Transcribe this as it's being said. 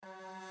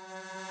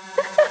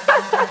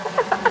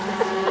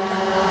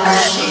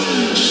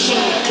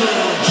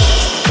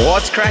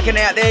What's cracking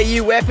out there,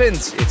 you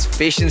weapons? It's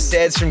Fish and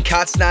Seds from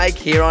Cutsnake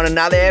here on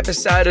another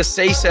episode of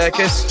Sea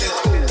Circus.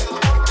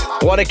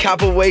 What a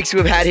couple of weeks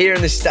we've had here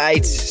in the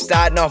States,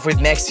 starting off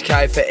with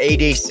Mexico for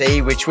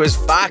EDC, which was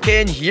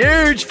fucking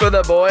huge for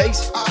the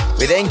boys.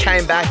 We then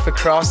came back for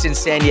Cross in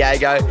San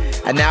Diego,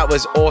 and that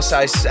was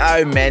also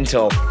so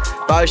mental.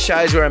 Both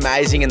shows were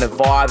amazing and the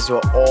vibes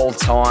were all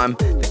time.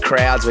 The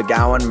crowds were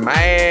going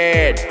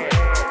mad.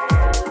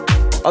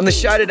 On the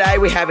show today,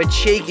 we have a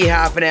cheeky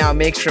half an hour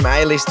mix from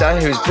A-Lister,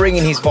 who's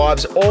bringing his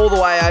vibes all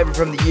the way over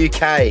from the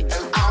UK.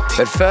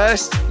 But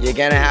first, you're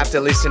going to have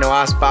to listen to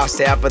us bust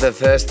out for the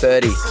first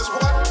 30.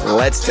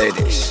 Let's do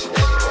this.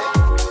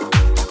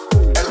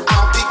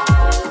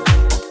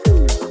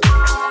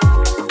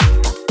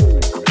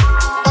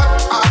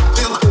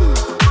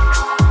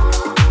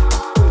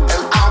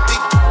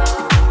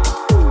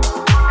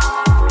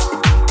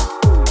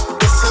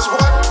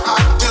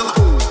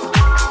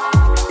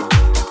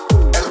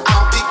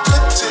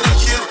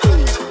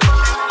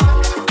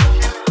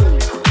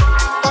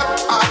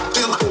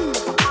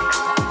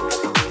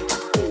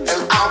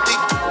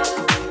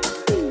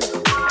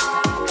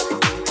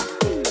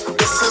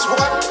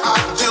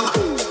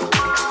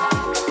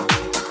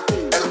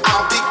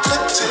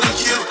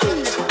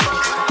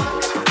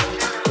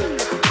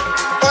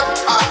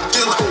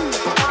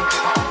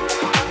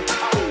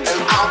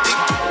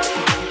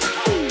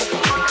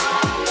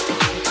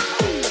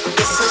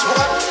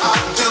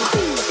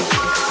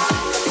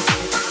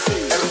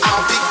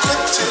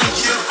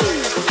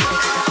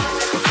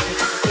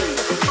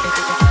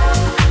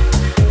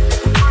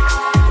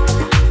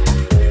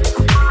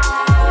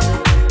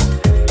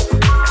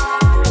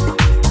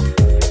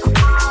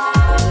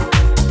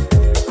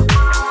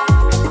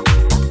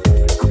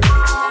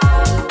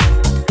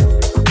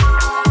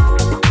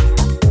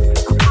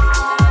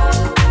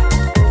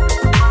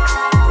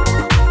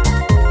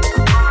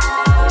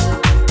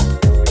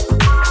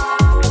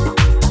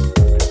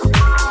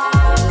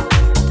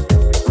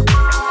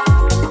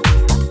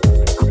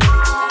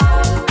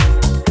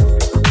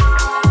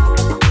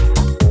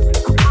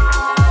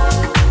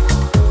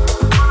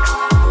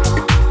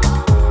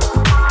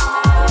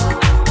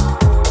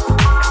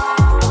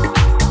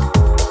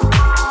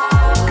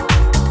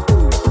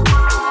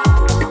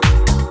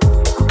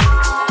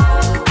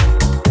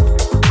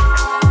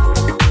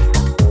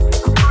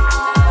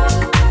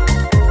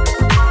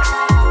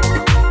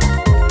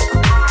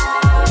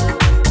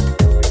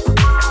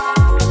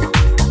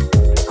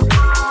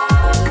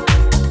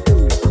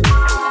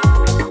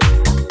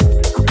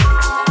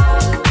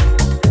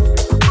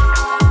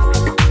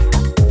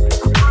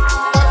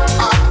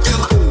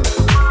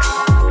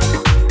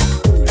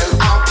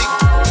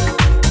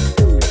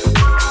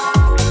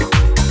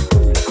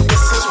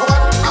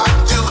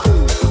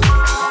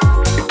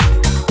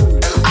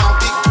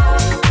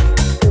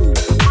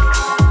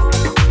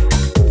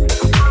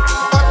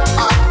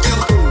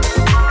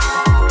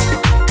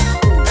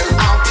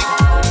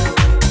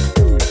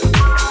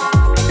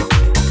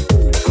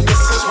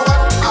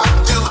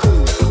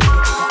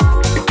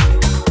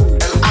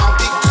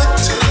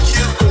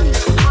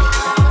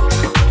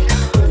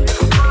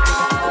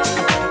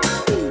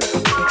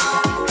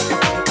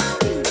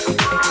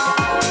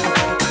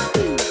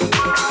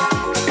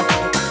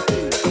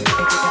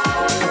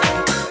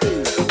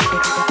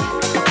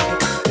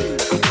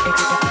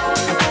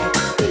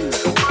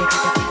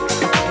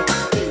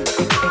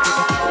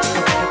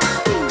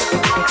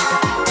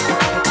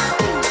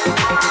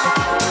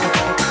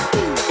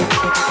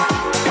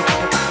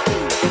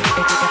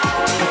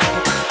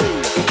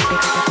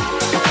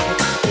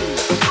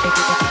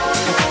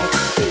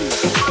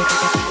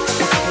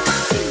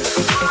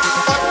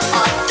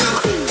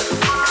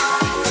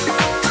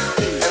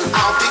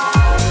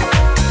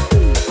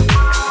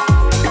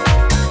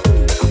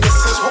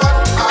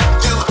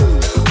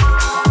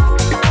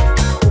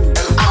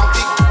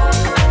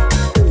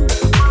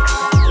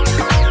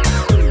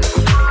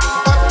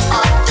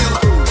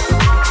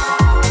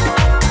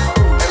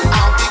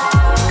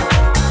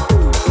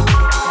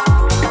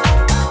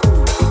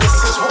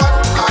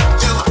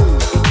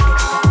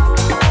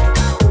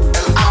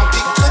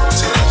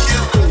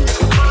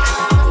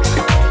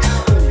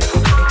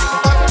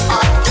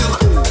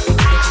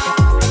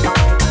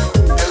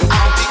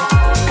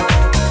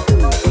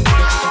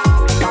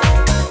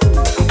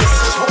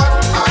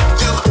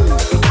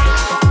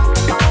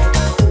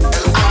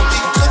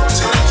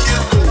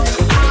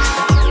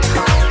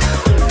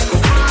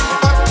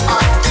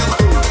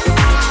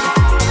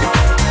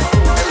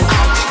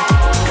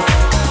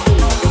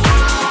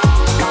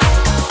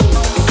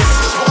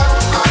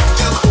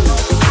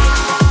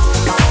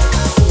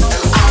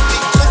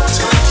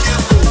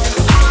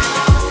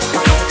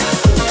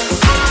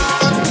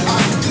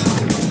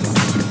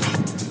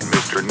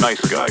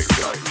 nice guy.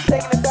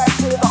 Taking it back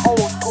to the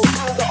old school,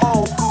 to the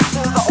old school,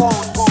 to the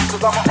old school,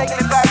 cause I'm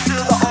taking it back to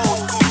the old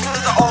school, to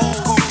the old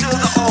school, to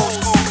the old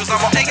school, cause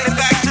I'm taking it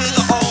back to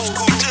the old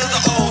school, to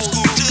the old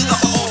school, to the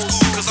old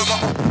school, cause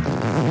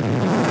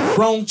I'm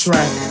wrong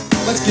track.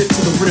 let's get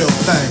to the real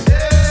thing.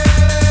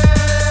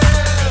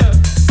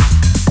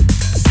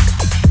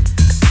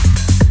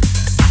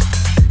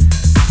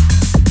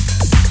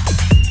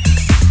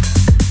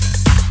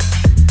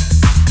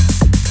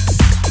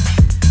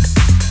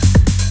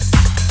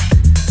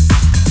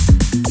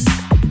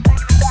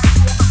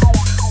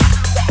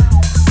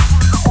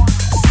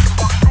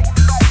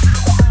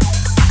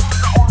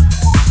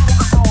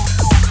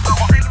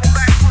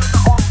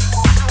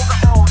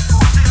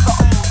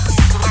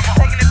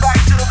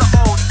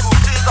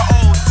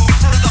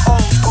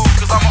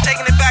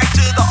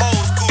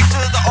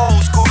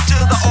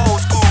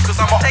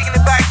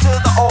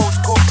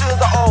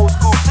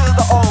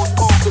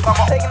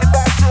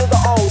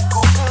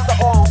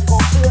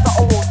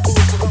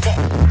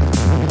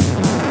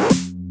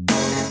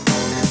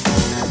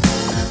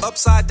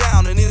 Upside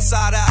down and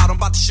inside out, I'm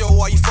about to show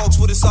all you folks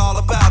what it's all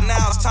about.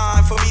 Now it's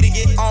time for me to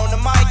get on the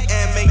mic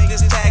and make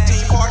this tag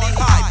team party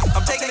hype.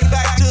 I'm taking it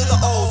back to the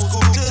old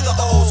school, to the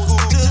old school,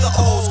 to the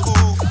old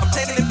school. I'm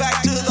taking it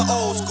back to the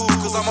old school,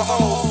 cause I'm a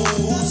old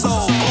fool, so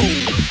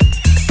cool.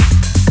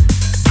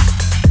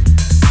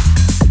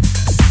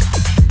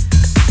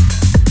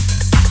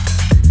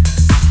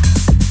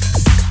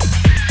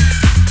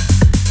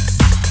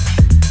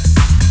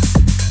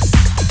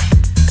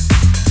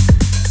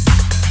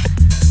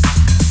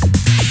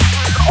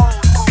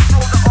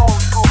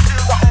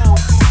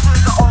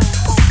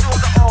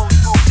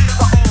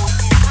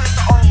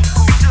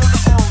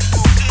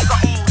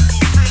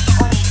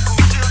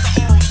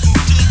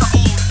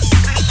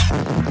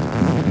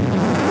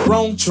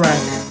 Wrong track,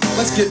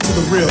 let's get to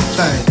the real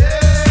thing.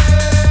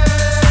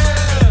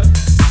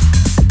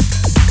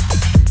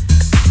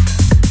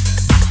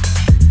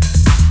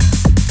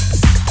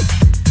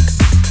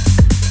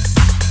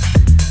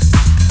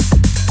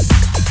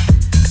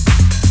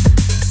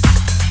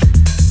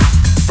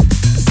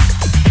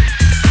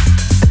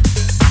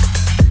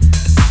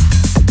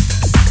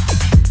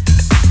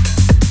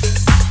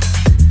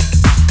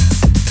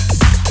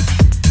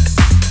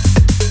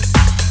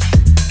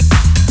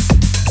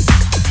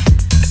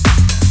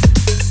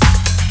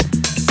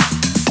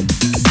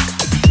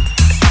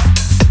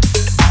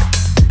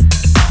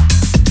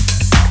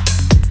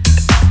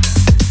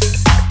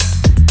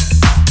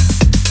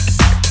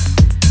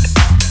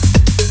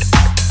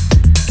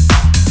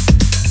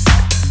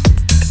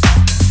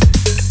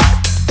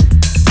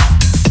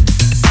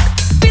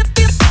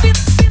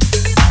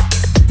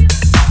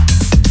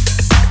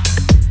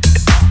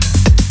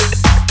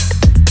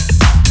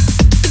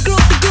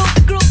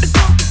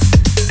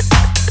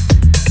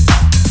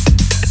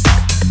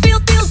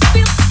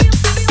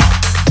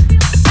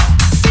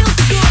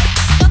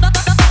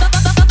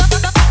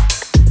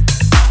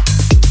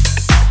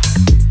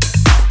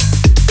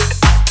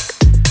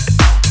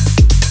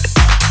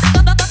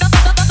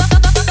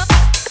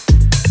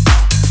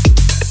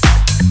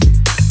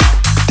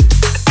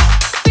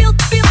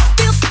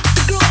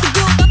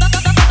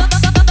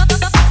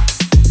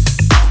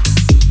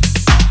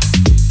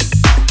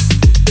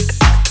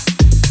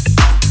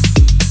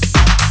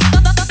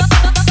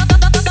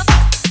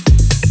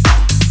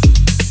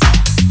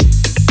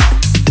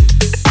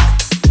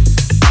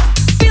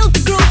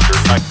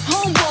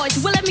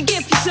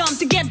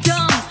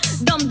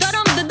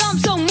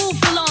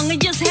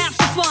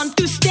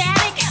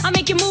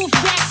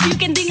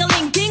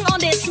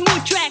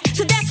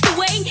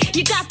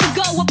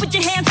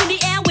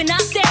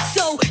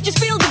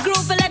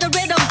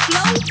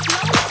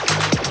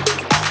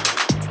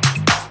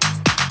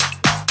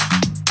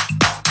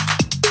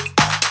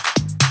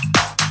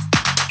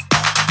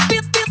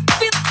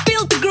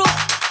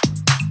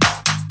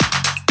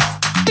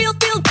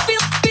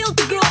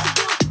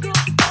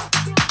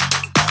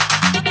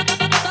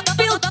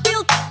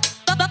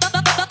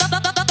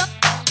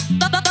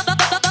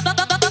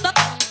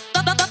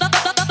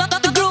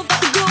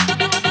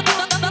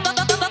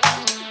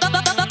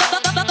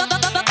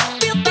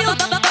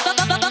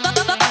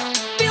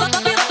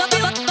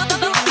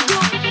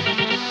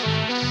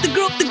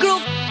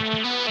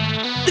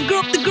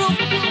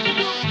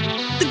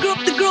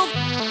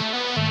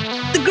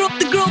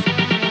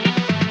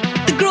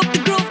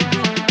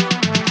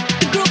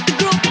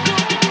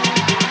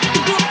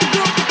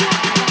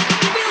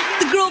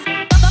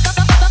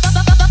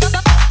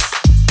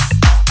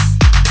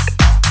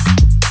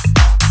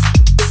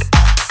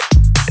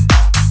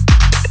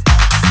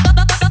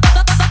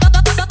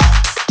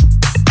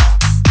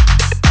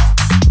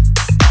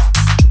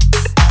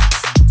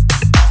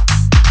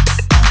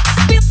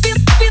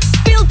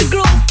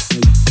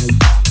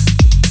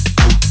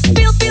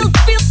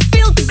 Feel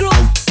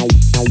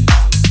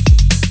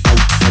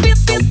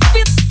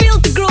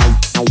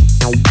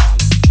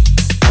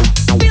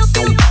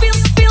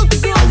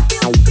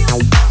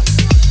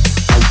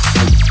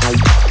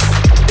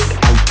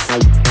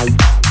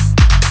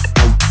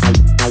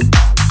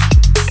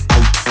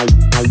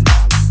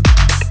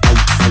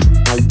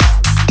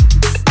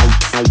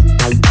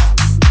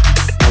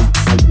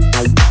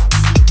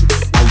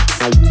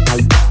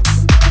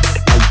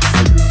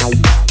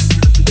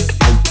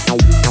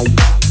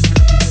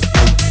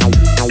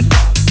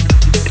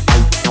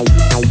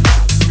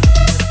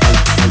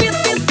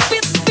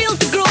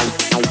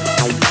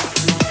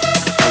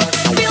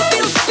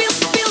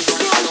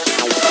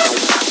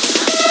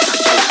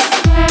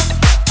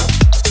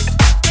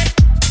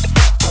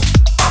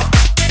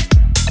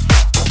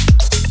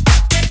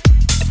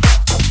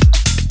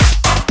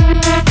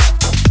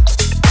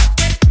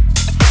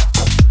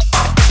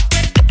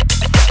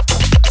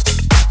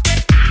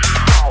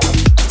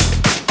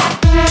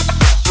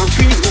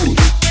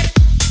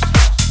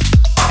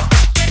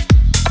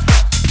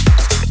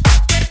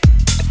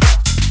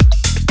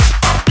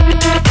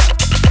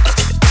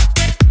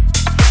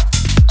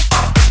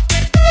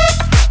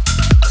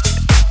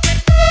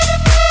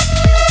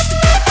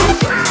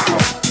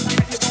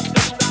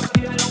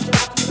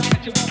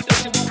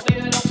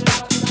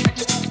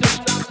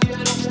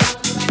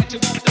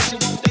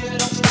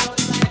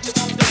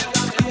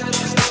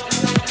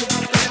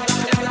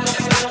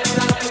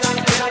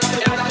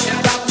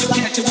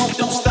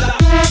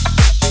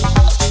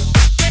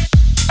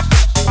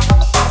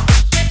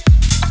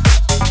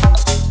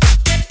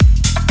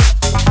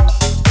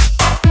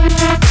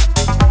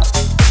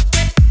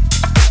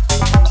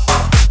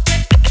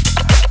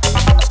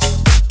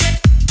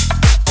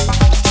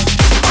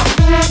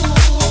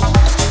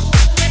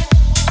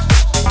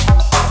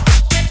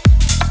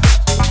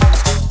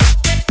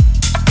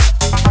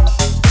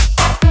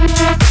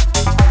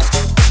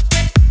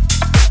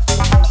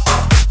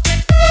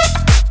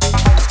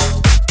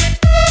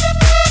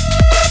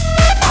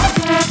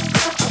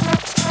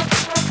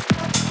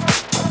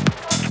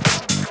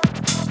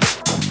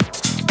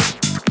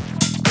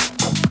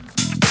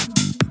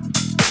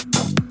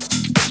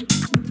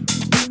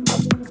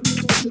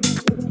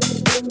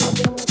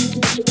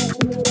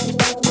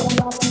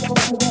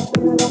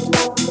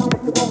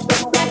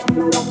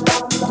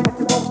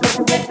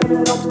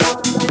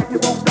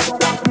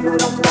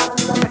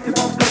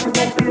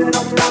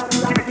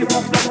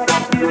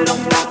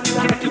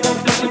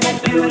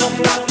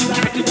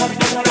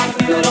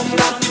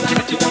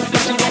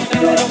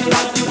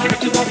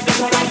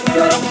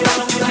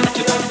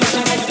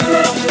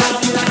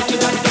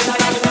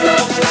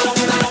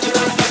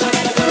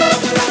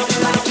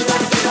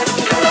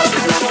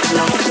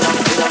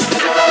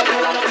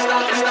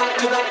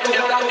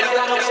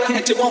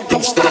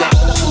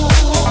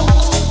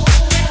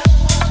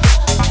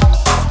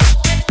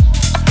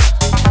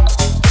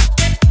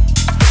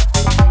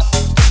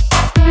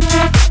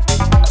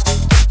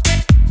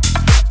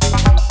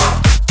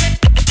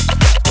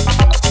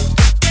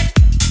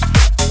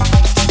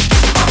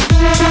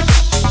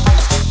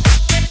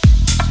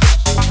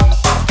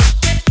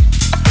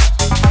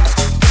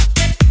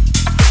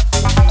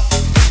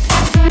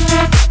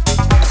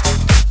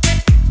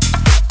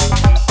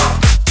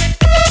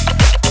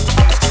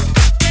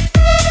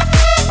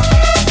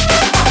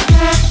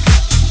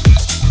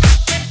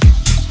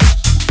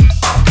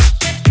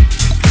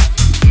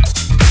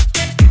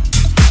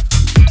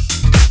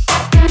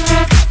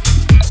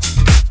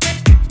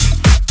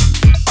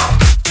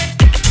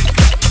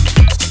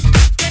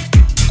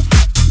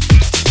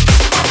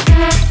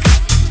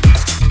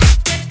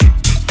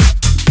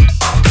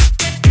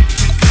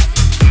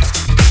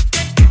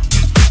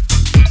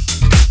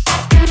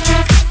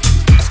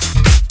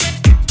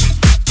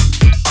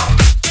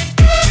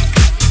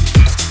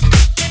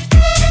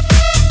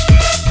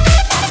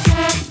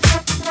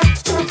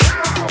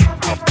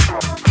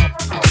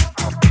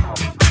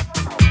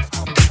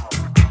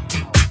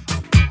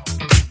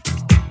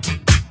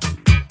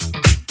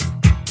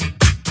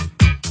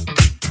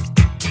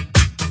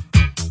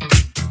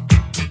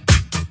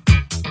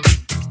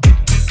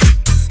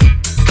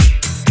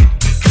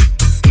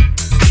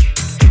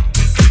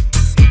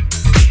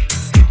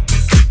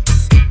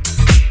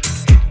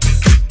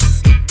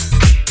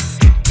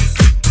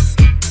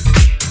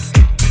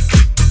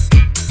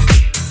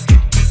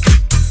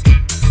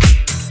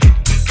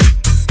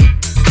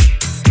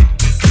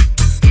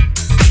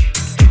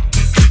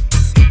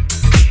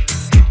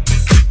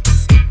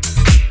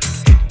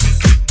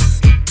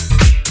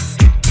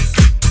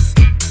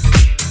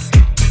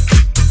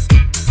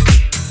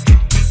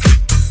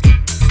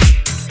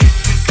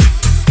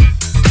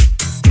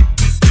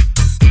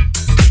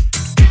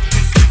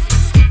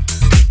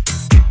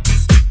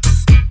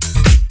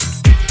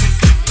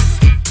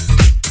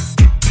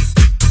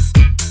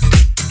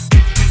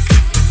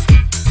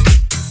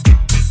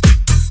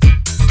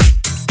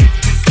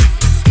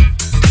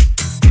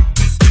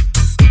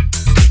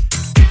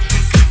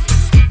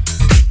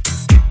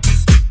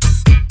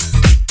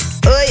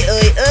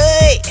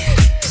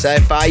So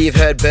far you've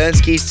heard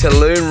Bernski's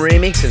Tulum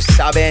remix of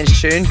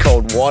Subhand's tune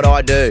called What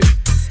I Do.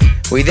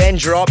 We then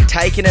dropped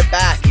Taking It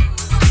Back,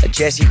 a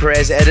Jesse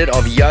Perez edit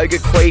of Yoga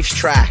Queef's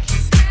track.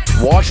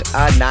 What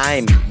a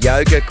name,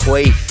 Yoga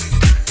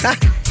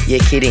Queef. You're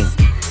kidding.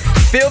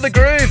 Feel the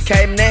Groove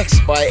came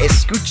next by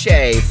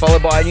Escuche,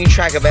 followed by a new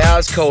track of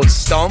ours called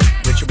Stomp,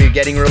 which will be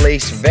getting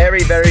released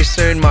very, very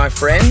soon, my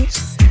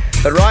friends.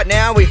 But right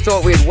now we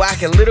thought we'd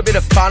whack a little bit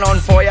of fun on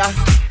for you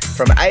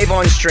from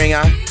Avon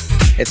Stringer.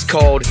 It's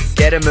called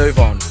Get a Move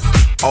On.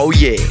 Oh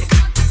yeah.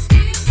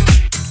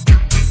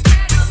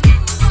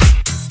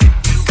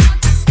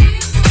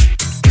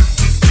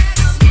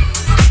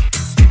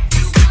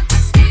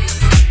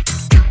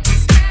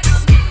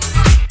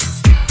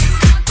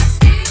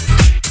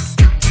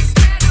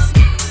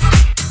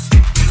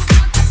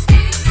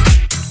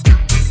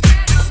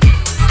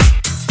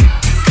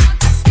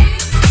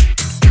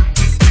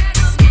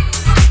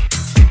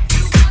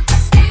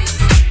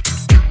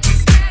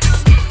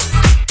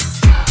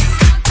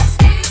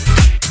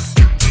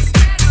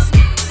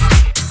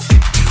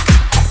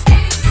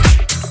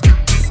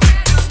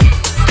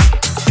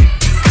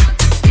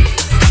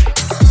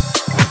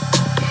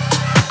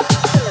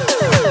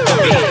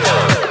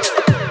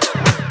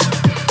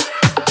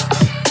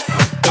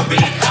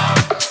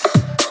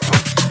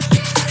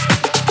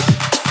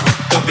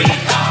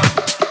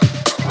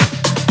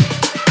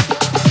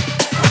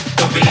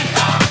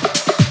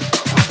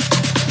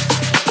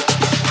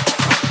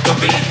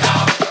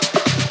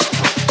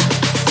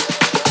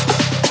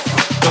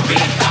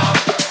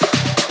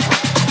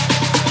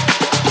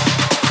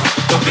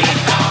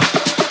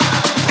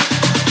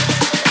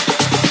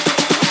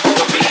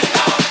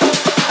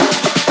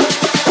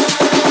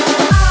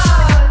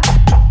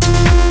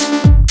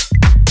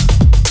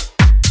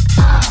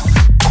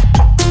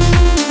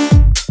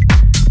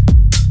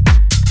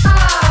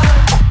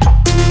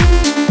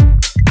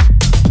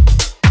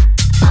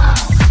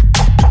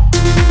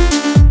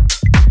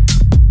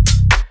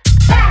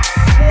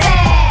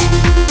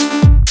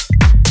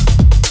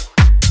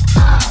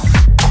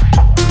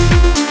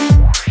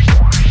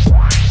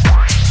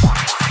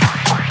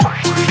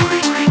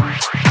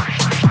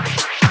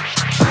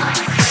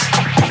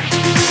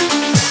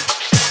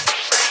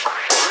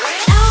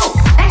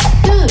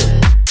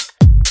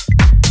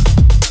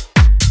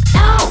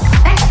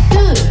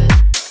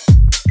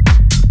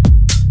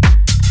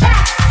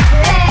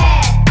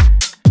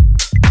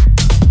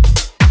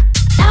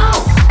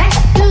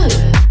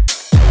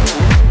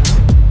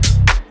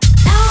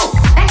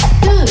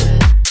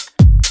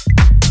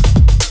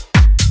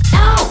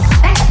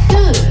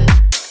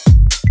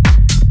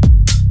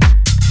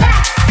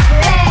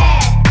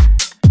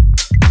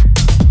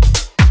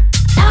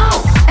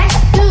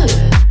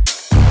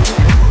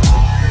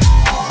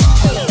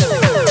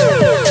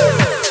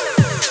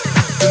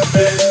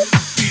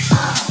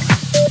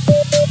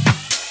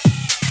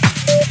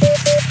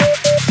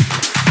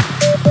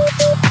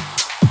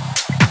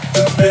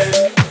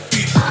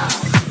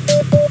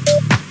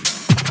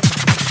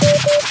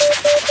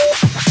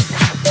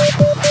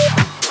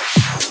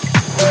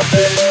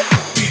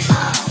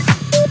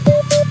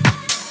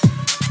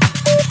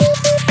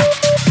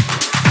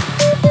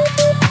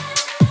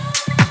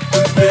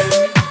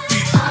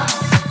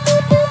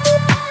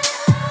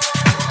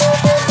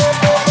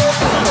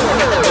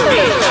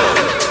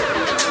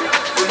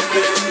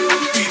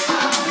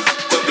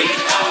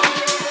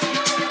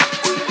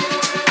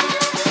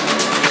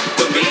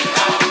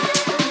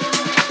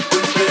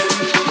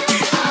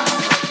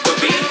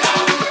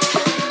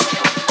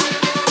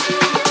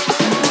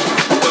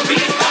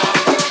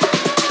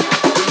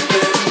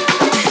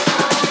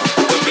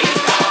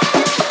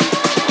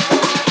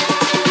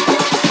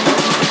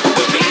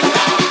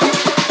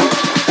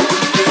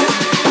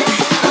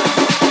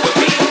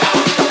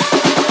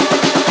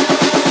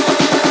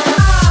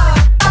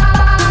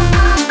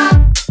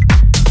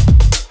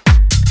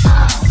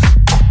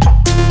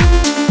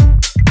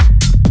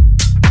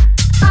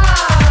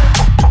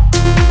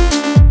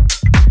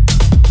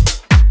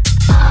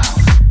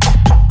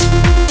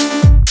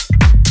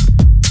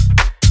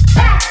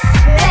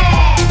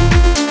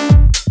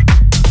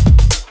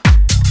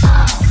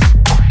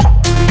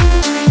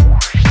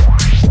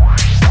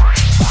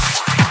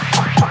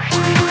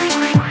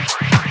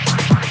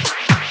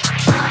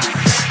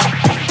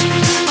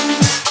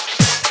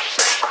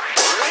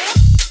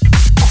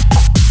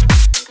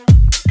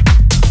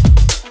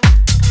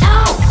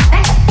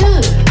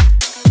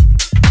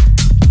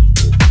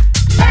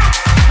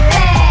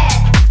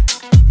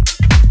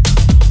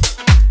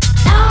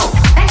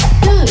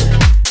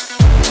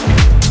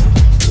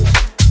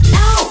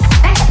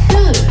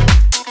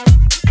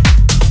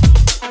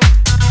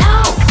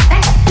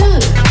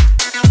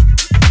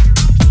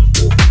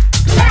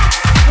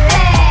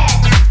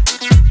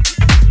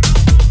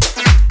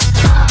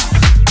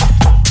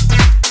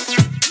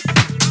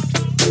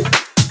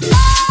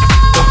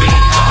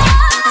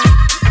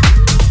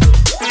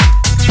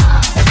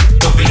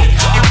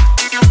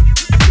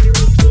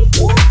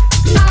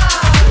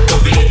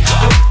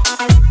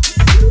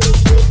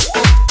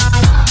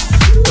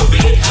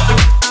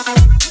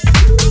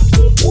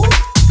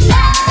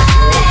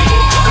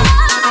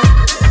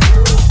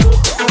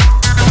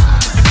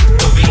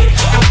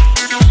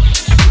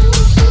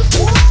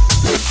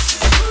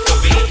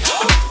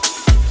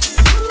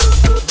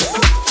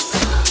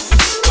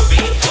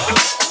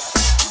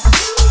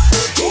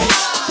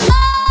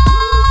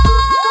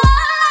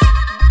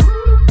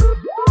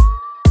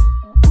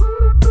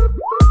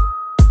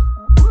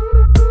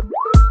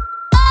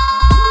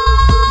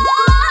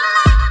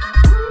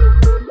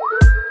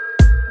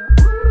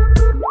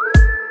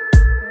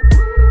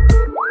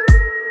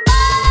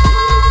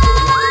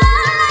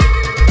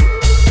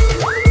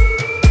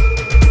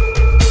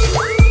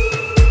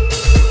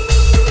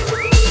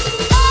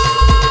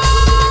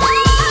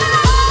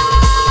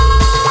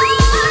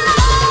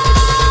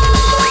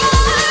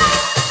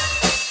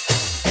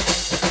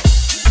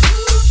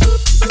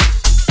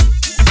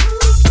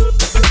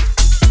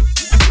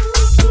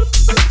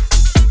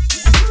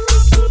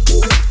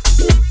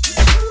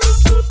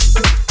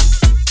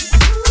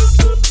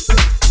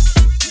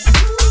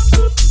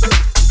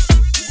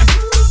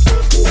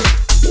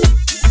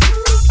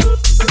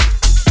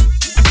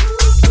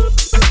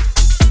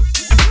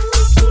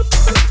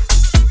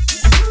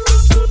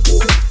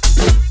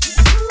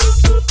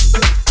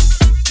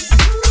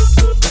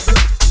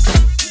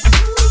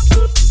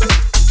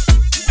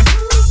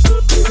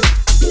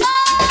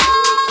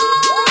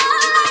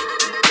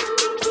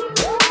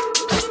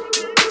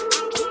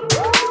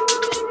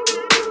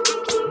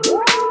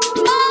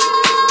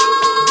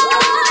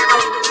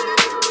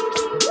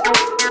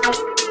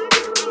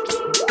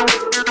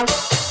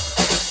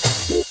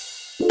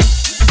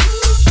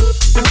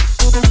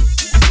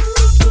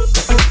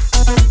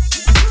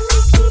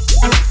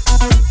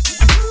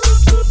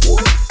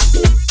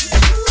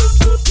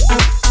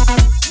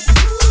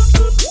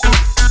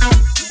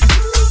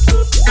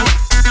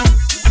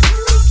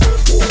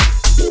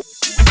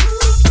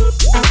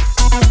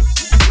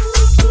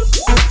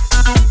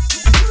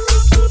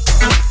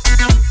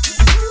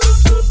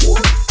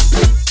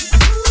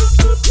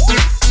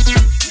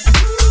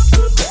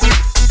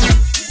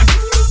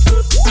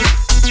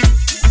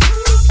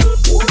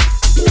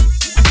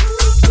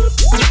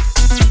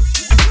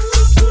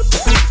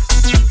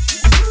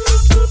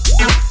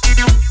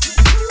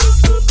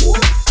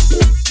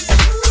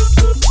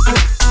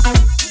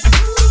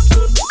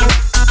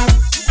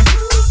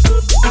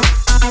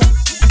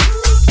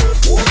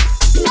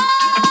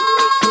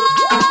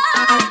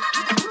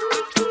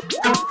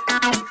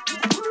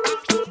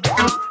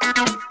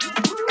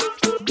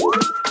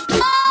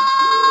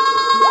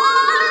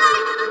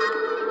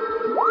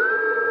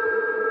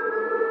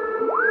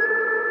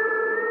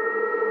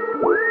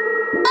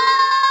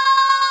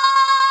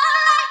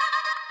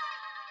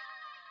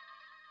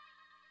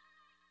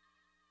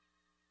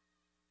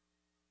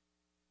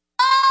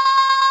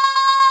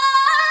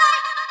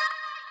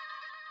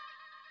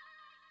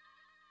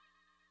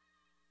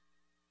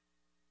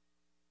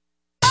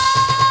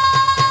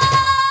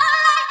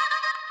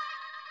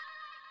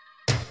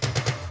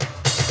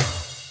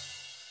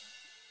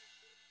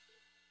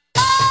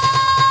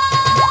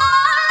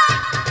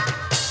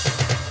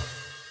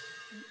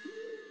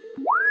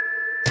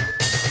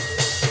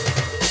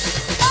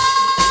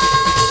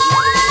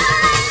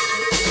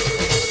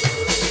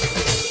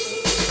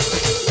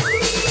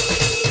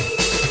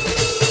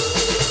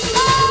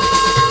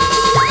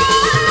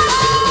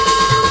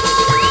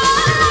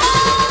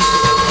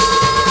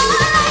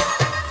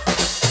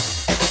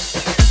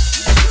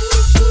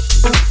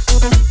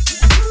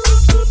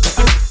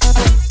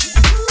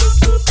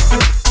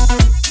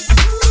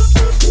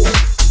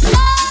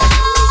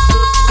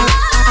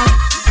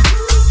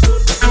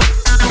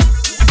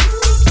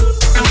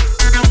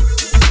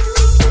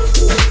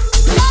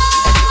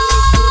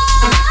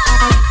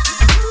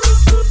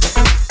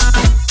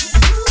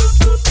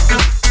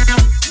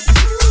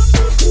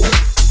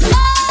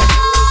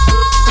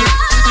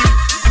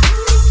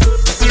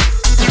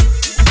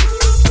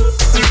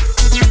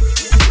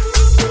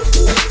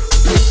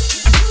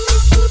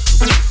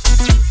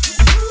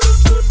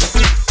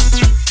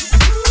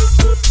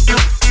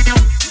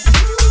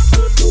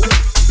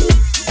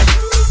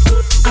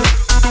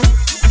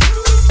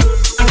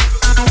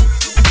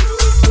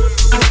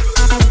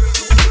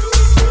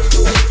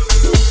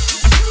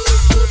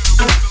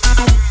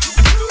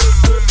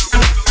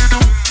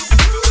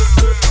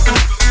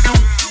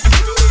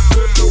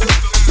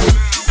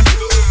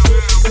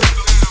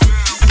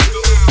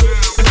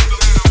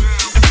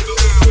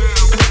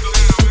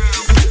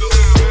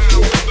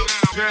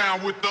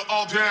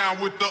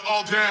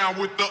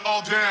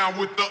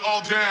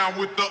 down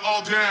with the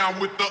all down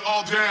with the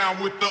all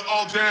down with the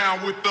all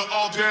down with the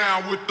all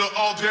down with the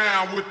all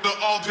down with the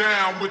all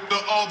down with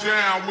the all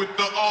down with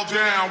the all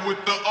down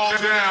with the all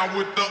down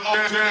with the all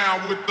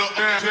down with the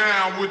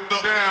down with the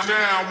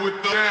down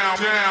with the down with down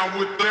down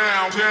with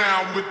down down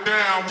with down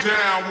down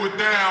with down with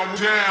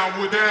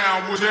down with down with down with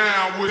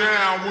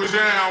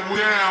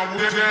down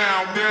with down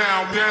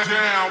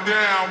down down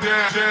down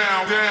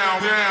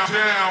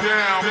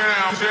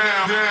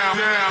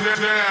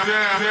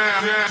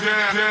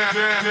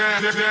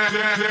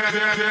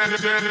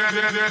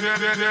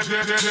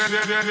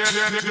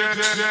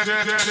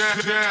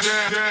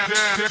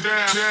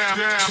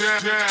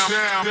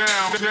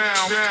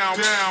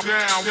down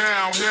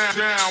down down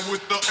down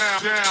with the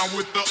down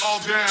with the all down with the all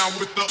down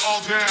with the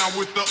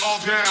all down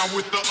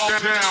with the all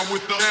down with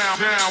the down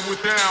down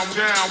with down down with down down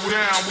with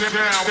the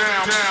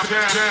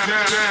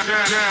all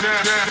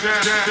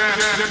down with the all the bro down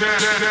with the all the bro down with the all the down with the all the down with the all down with the down down with down with down down down down down with down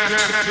with the down down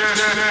with the all down with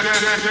the all down with the all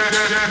down with the all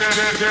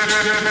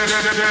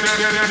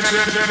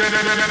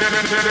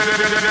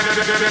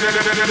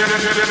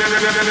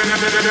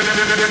down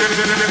with down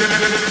down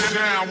down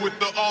down down down with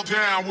the all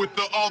down with the down with down down down down with the all down with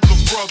the all the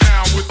bro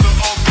down with the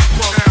all the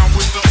bro down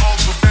with the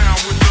all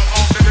down with the down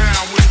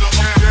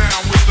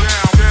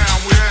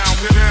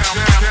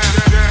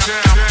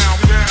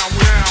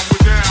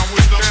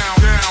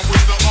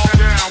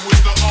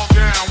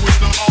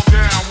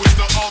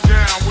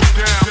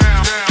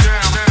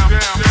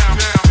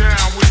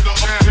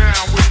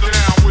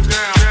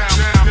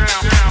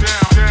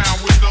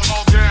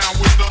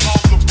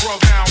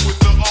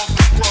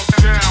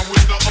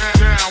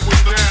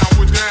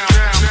with down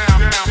down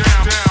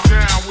down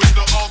down with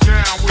the all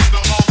down with the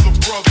all the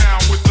bro down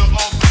with the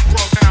all the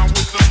bro down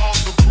with the all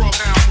the bro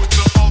down with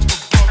the all the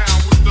bro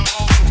down with the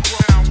all the bro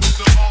down with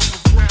the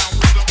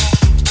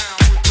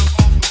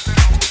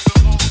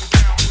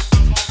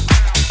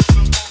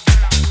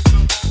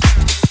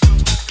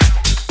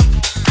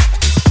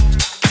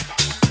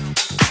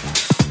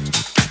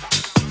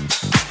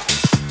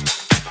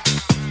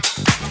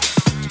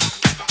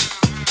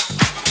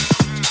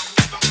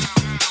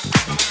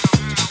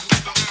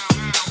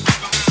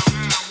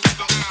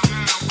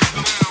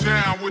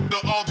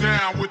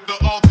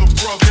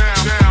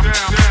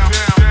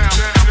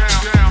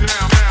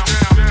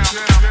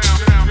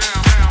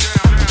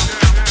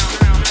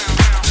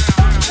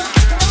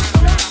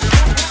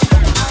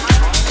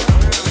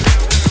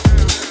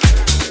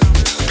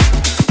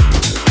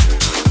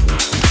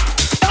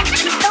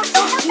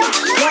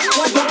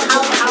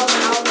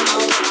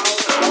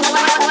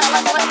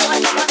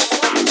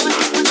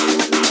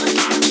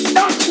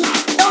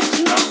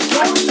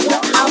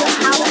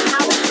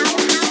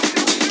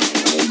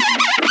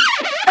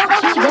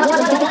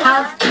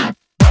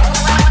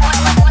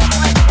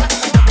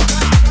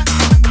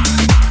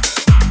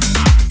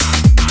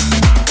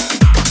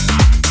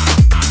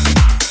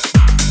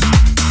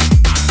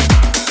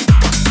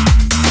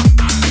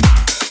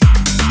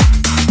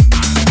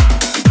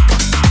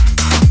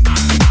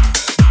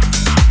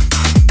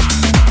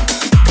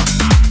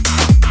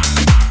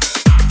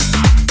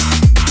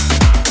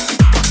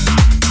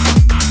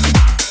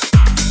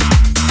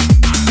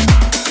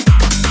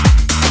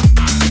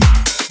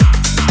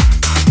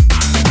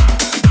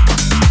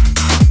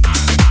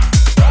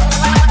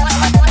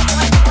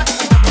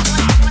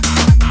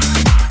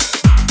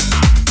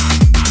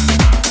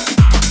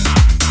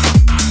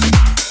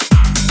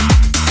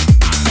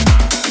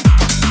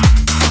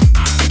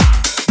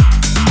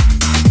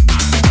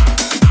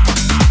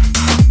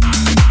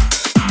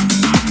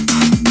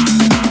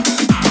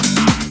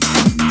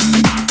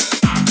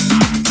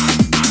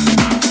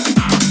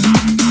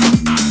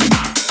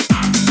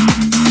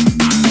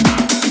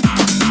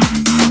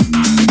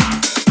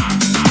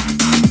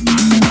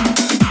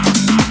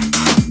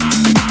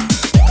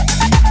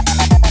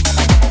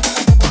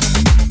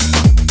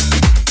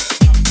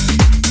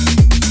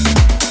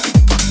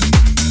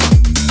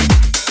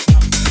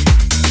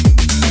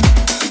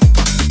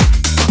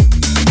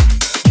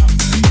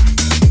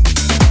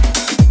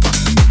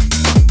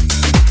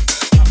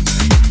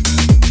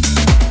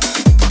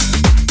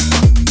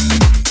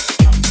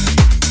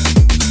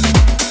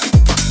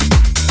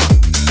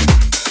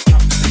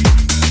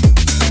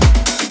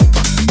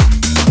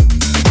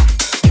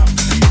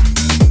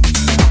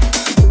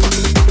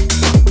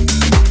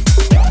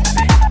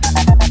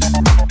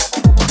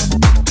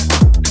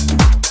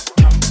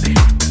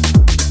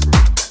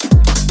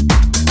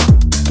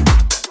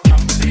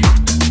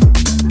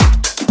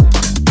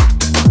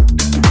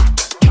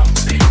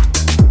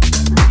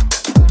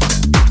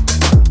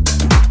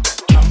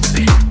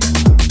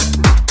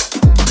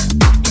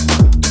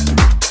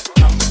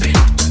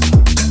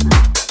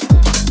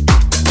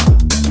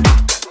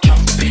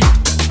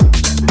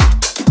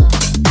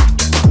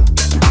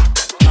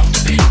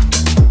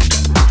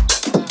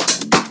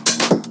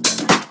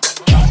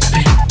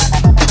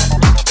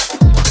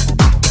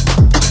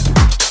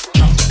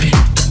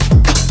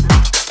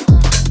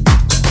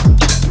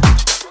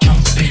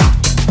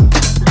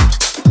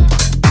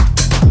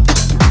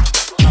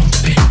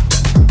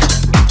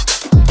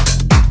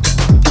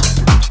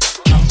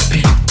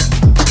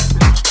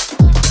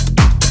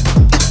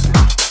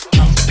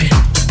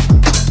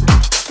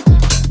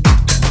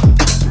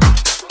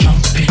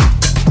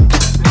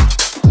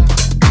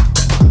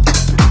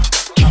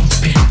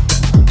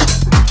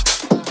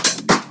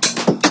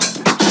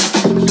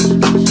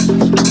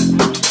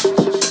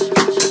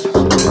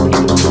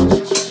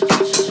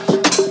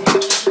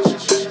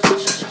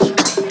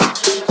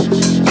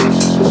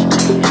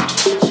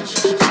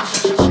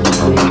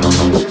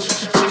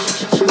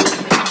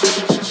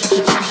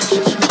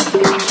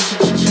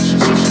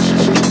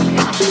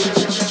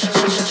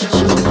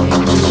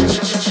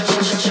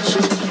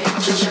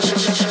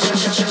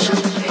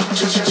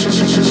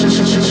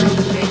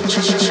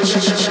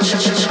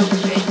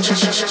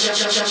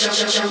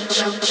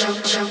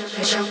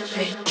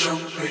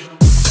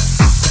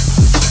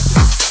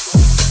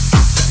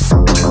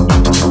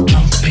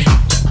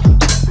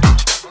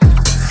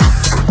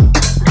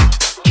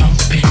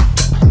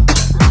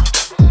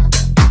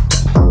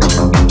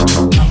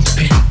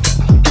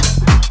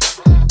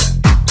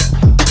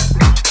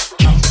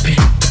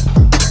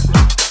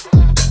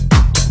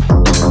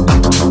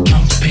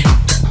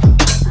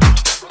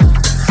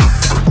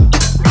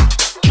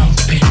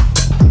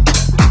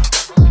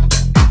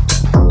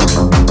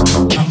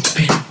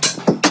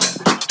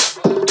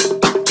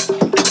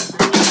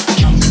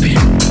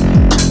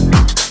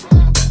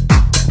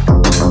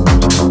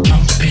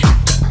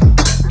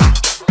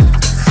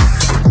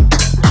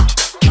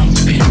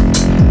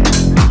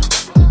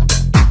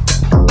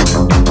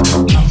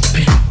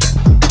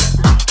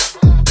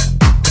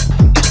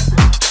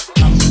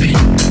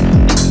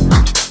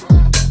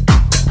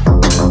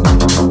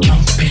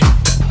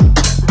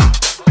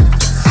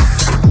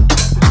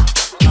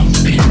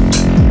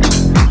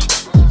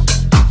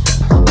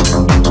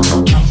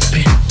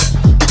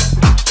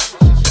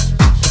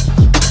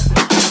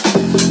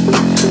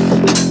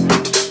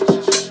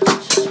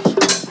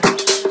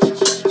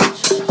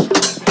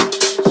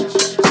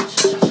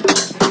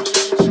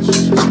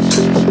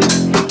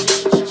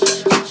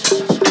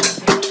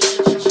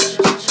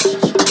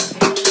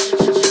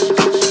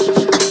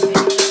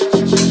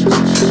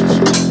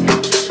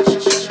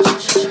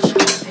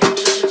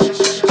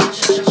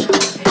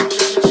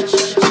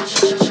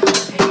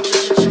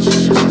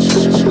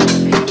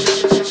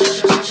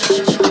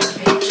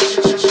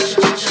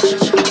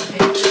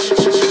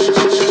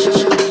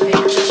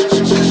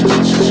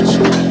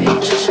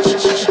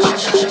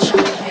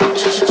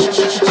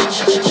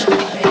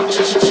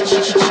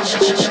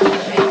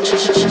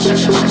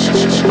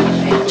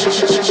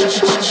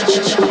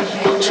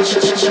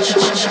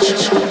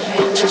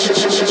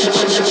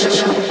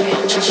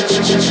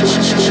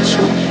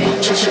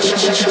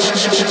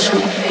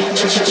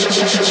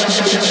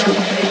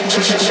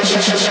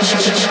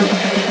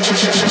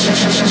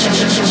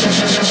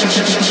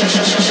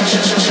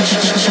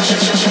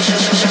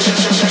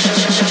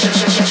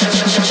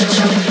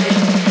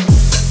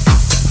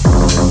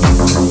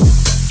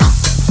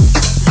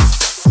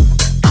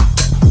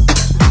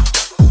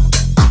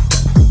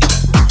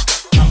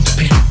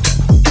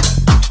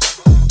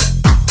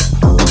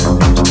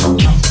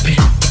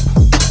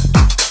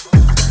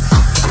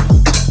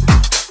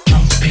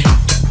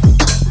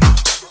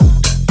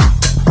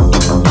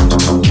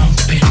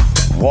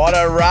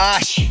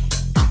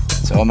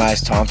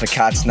Almost time for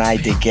Cuts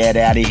Nate to get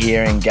out of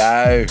here and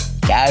go.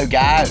 Go,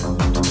 go.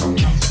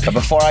 But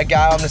before I go,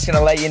 I'm just going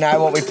to let you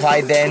know what we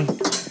played then.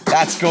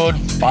 That's Good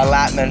by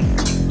Latman.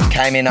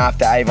 Came in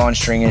after Avon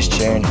Stringer's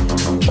tune.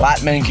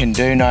 Latman can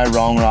do no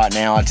wrong right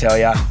now, I tell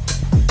ya.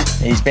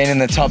 He's been in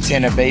the top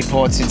 10 of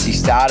Beatport since he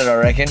started, I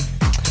reckon.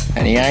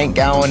 And he ain't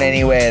going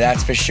anywhere,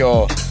 that's for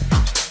sure.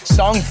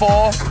 Song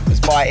 4 is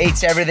by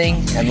Eats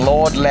Everything and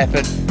Lord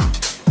Leopard.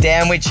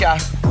 Down with ya,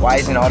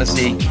 Ways and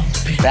Odyssey.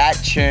 That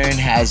tune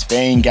has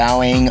been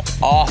going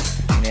off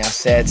in our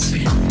sets.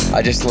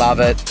 I just love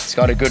it. It's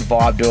got a good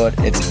vibe to it.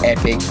 It's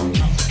epic.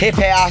 Hip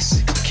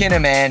House,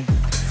 Kinnaman.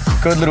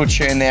 Good little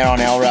tune there on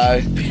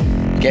Elro.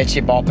 Get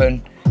you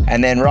bopping.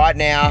 And then right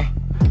now,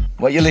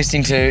 what you're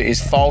listening to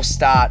is False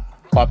Start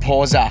by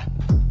Pausa.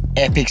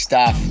 Epic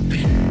stuff.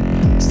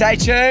 Stay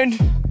tuned.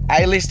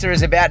 A-lister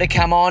is about to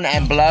come on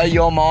and blow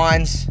your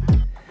minds.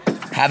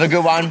 Have a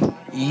good one.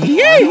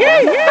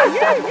 Yeah.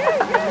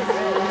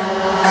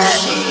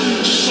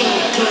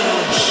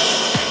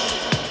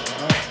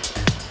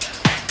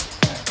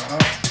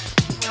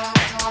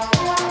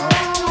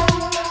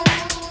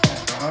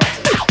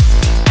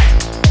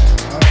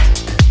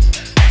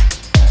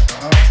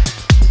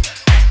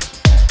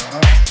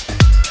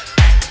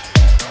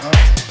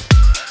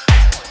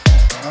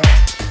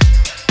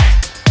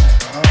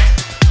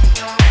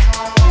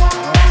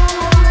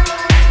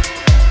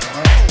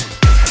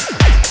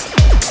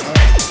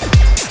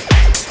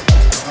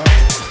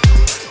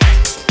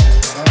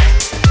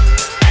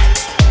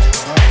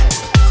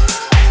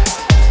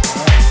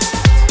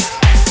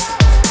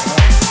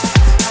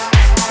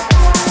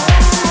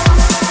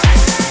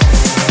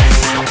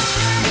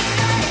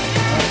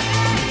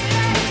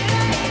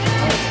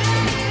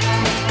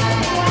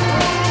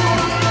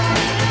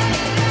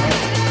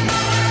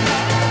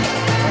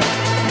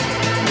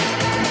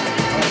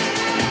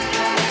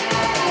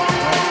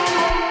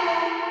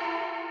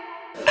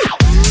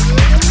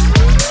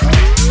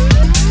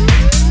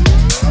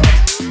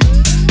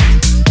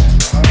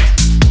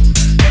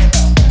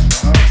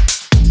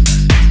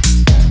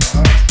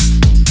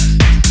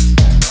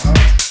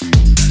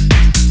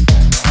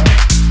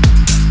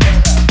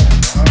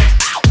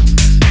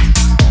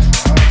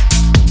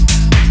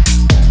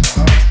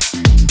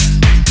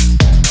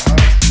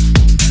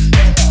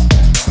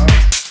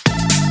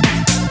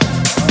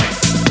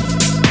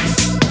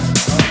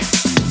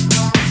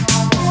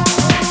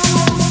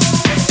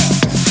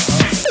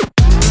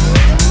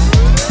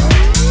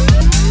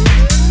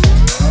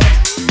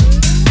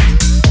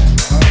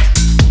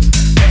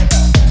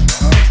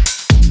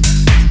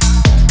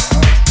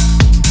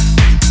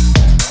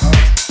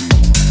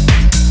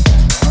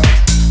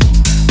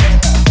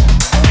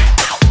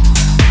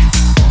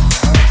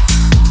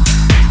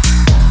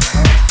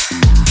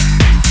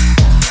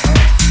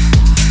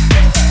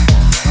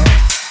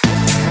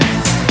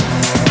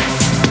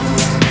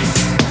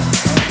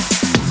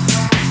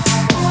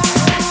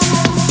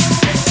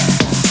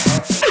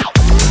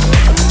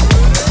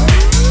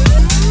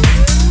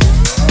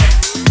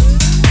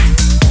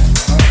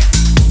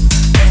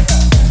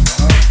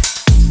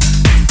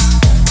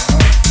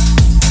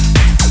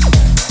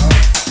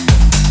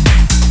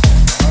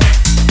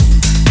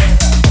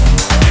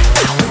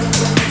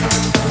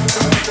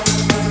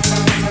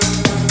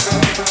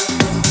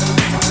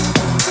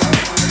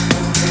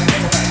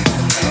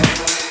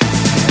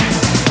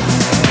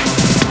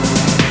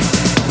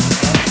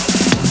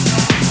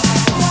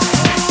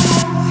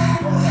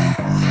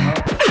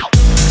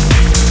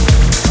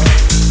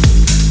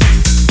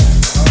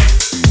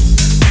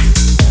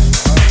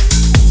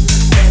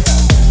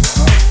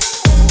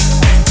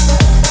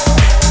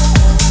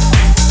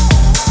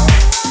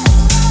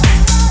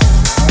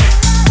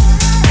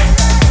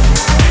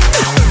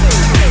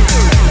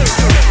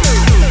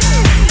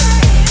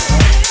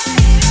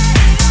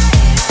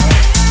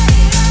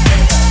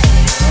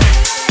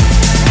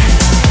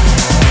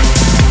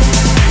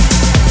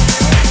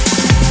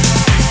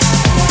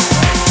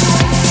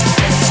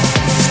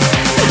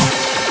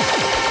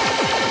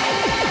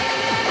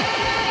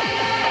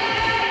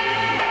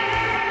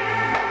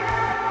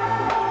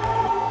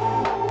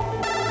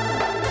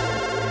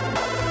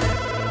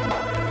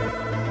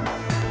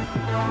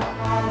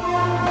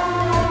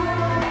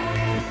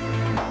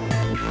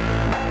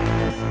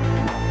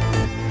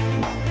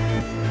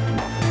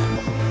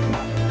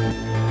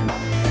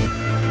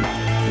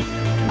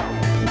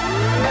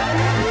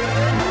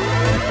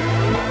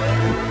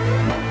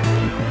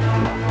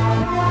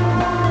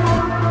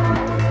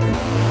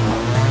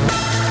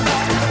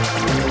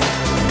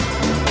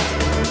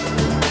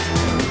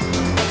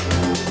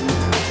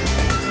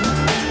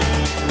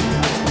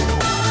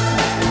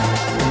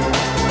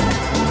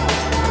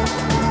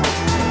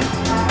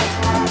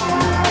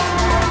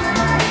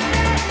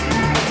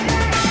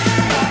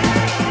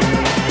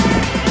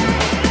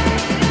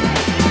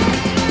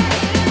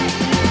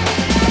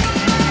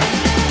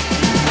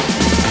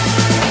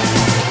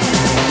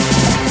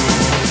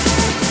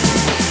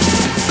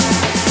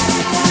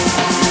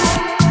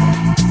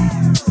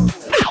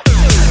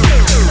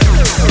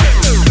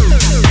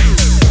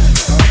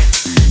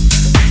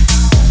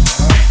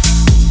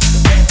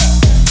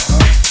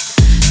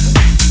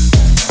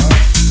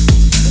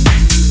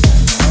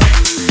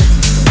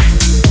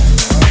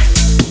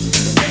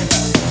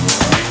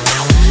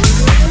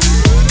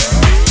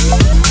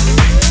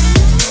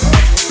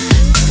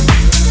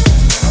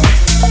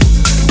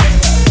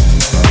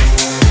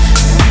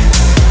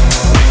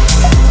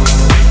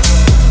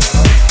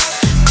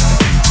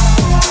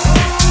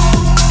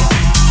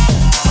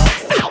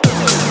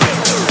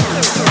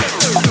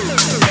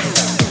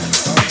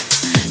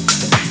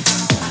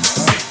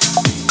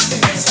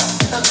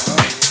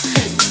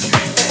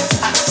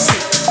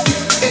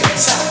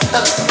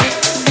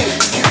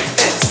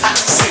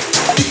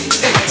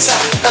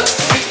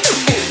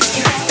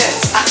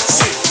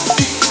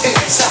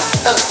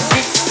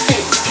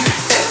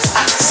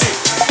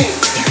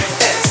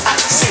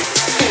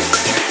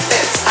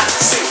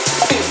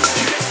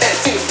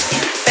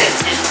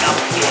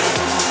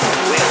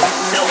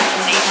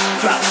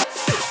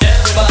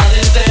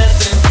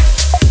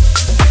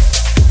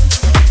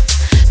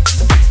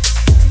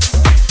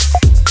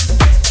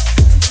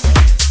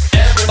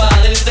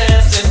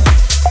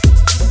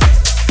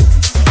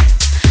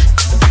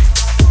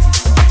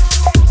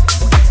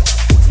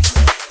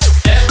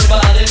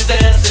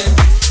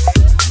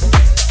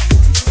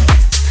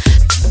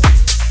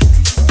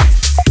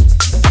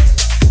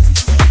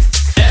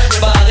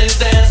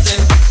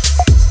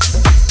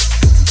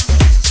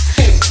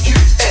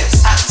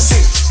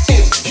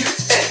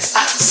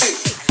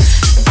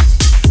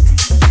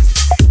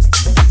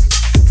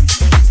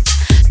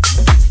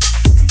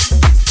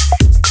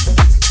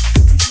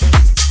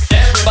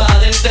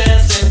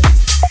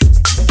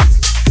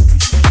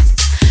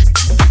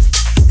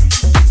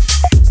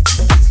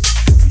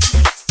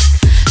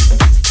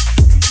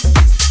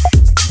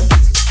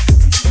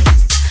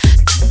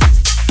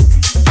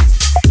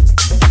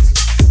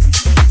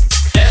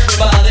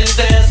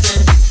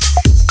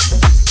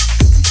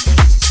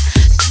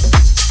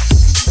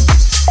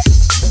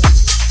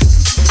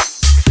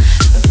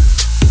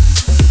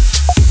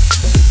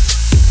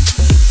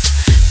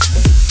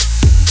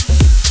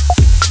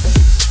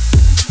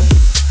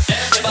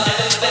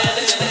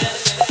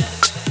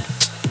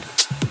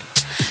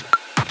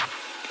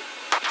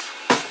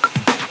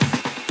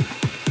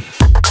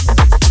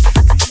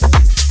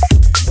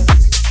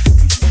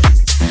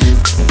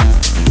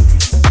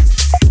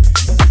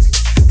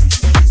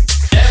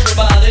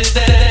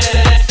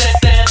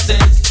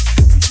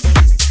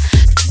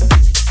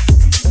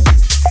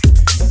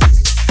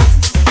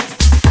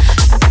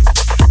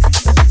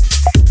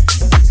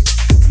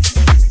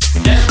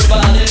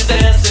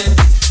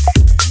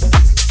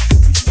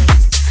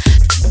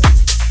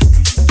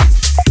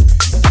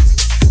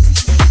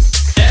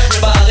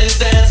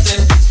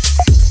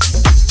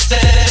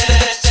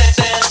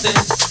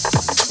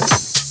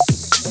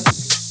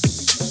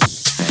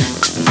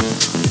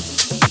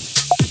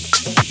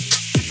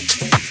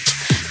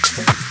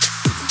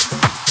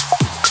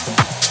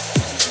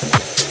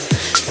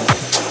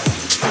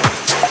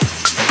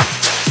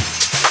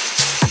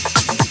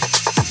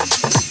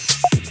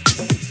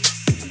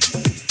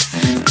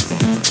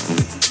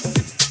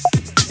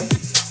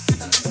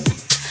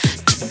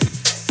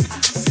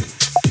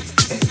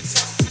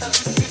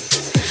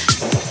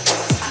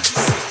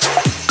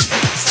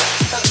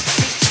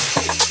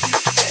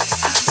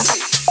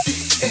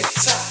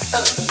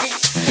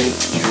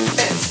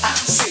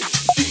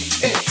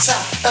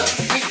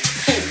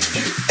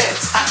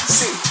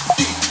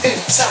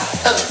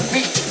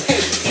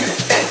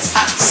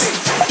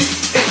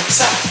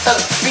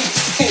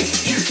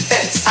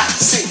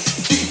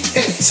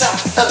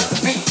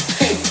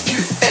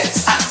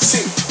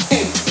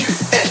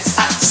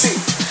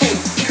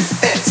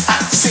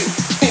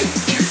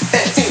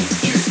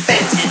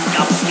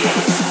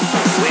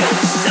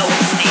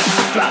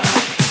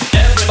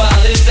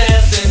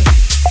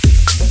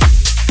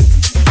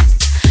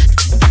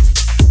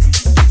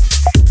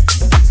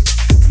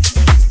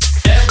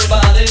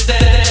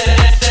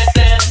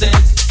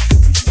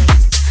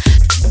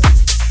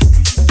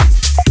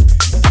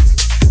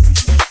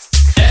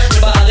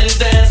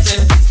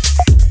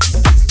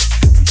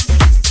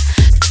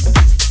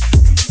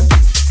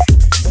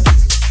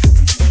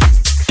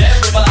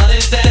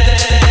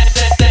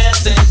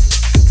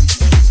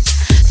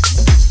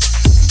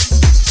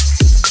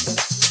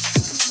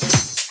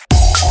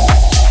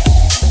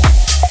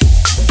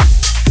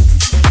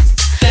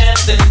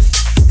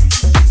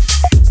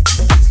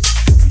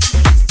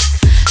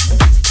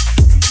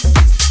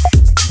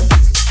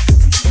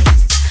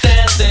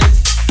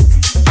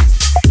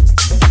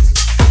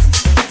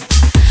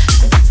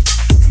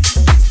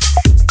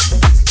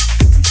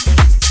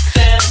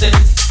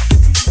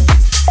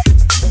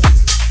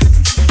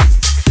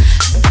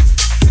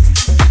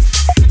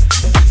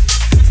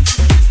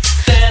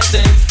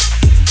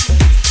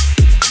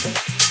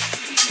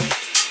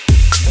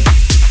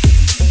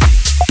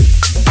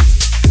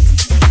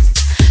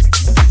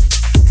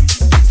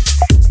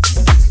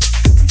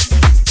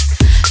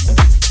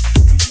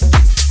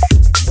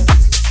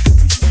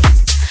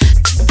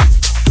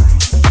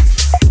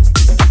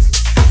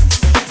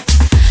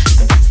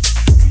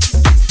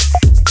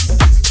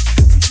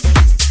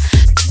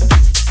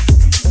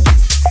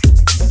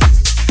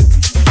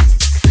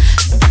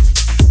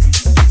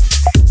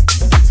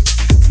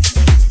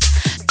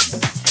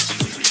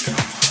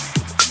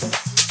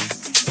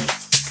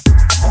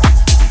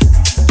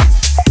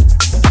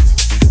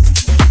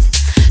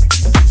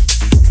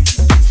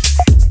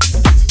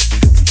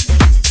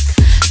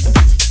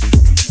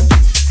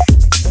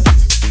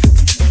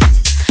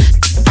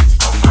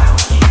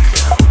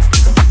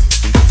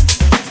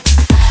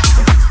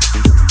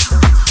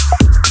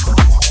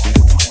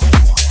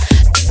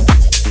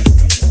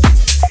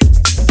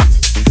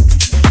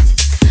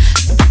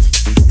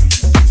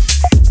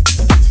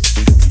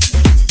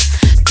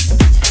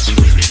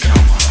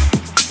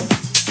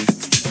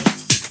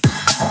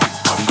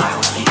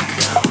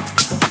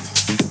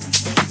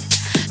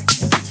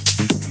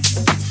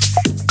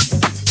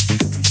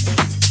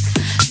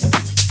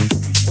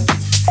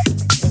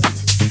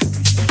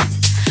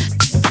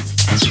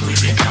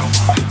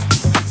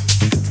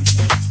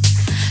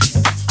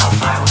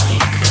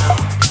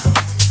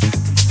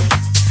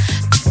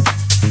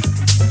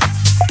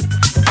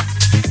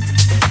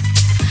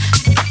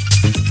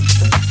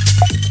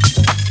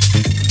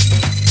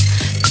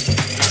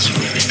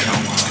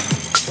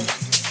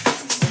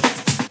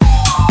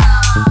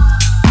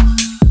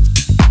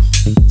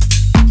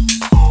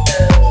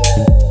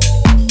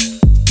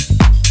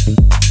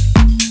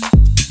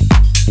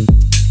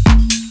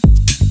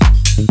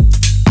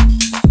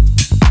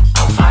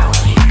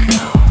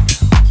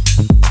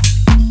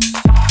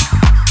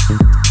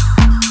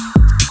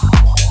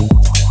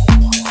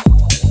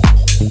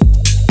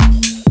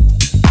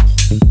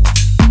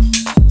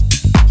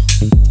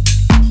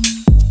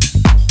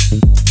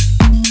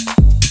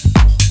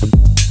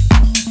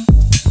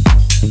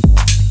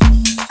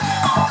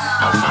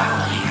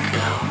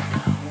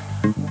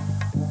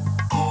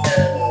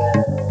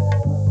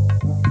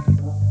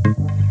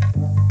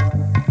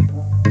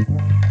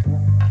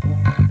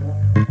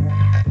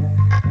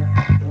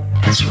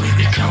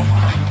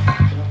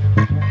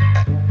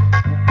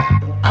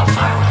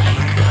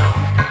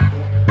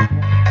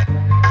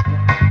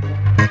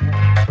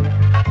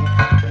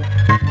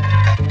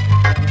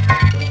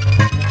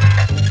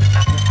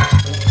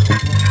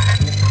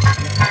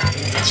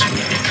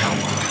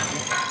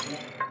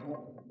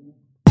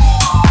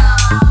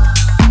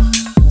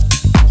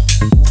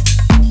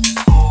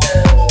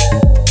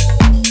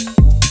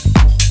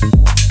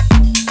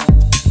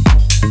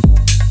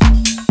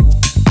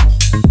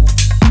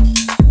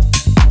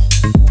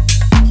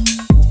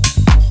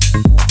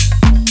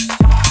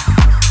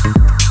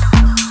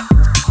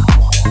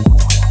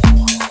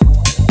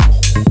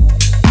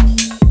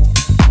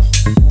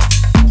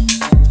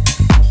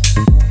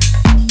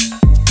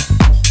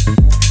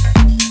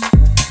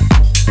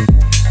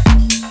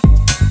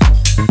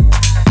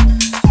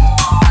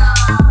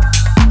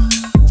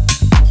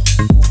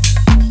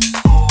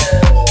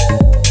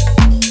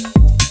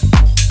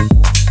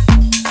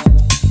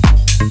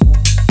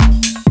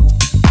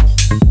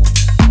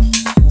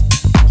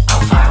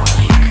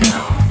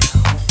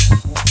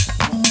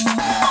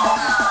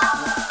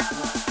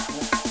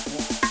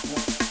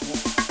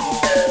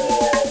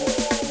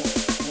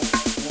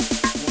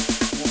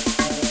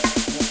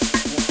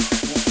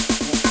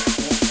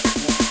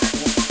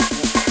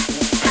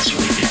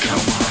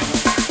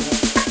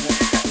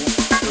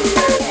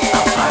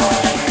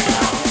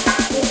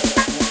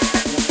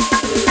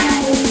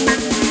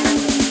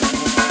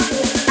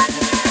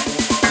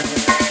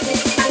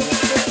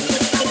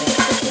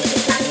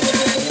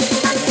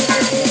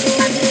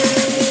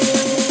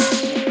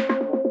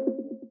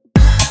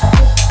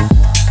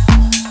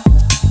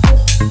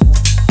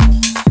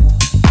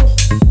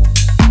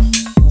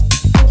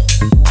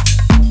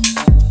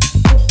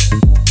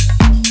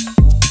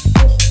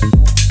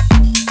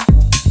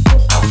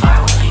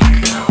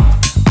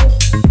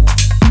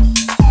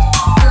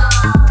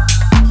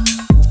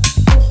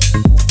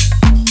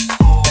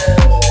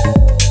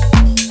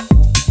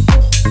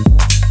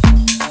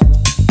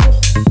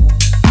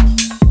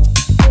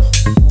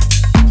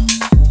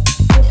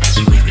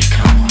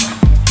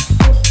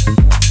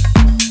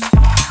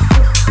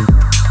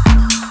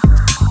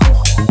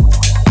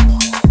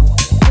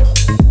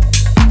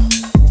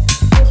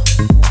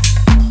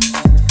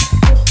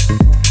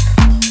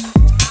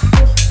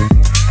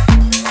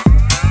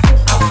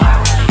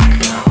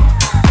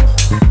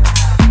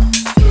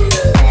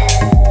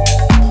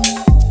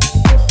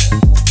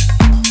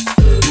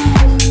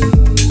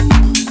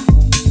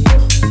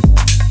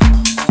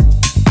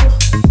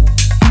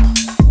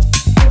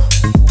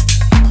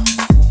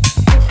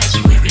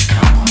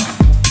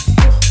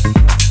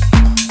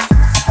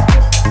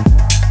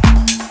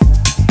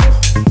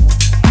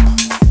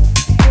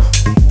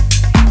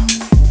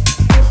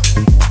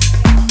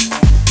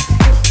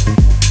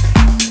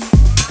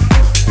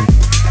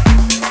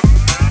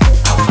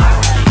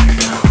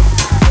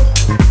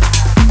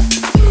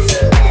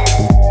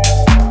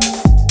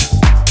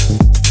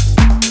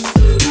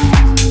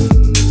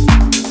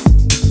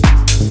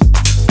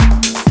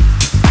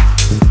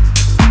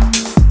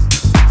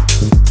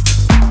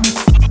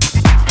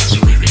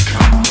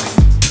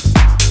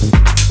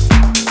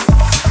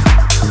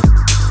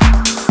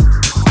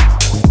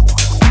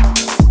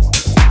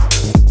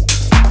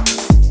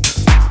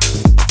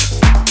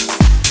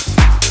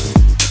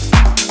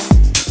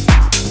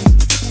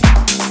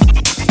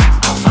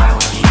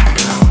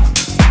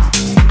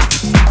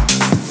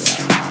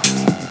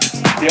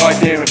 The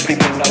idea of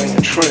people knowing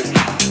the truth,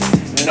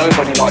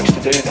 nobody likes to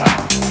do that.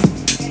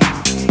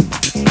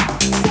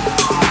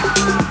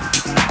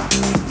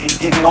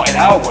 It's not in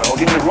our world.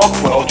 In the rock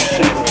world, you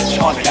see it all the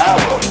time. In our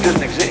world, it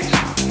doesn't exist.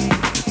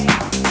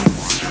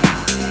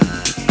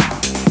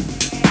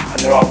 And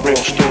there are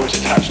real stories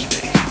attached to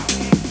these.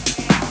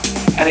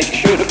 And it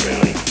shouldn't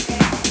really.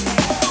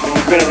 I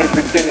mean, we've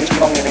been doing this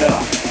long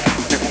enough.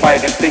 We've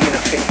made a big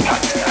enough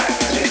impact now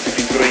for this to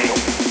be real.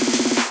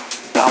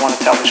 But I want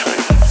to tell the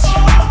truth.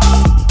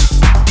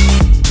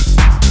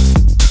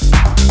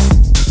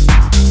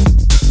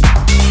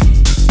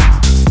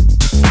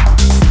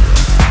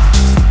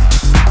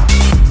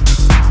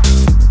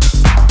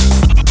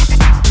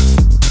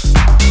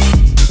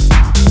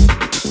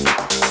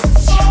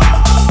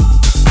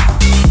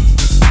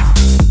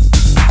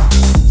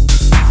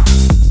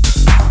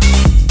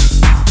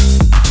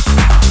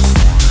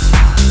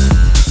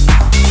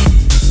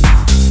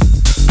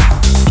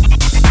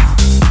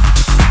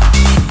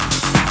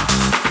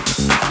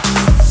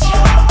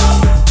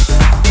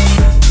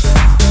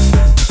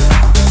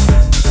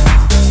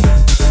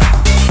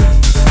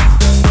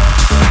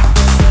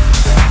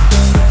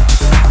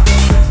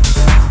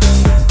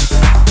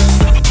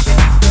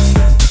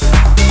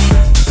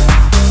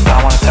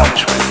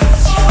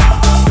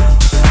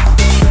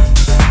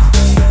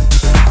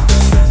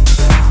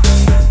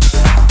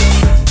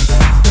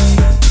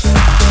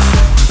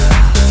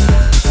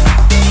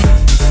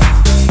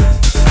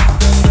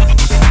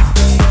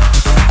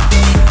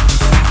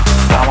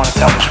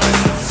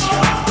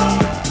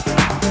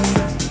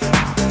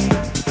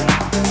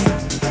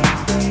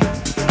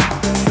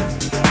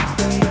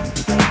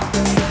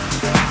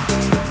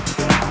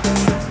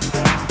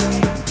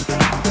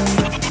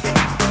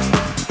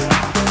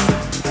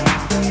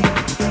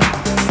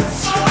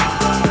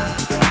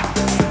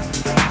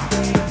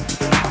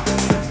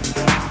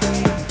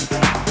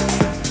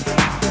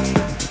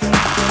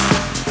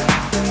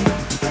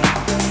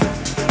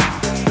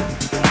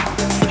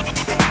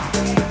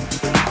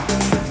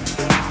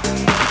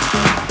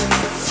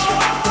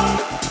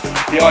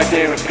 The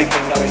idea of people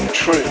knowing the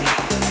truth,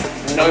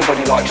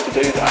 nobody likes to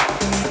do that.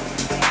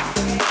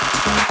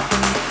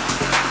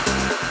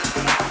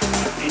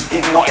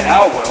 It's not in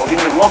our world. In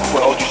the rock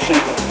world, you see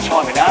it all the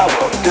time. In our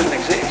world, it doesn't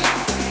exist.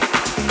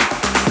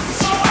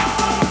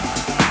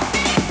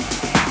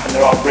 And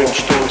there are real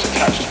stories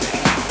attached to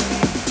these.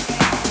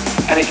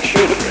 And it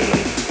shouldn't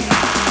really.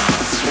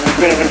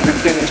 We've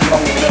been doing this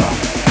long enough.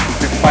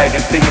 We've made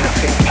a big enough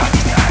impact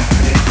now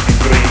for this to be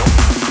real.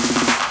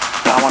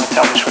 But I want to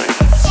tell the truth.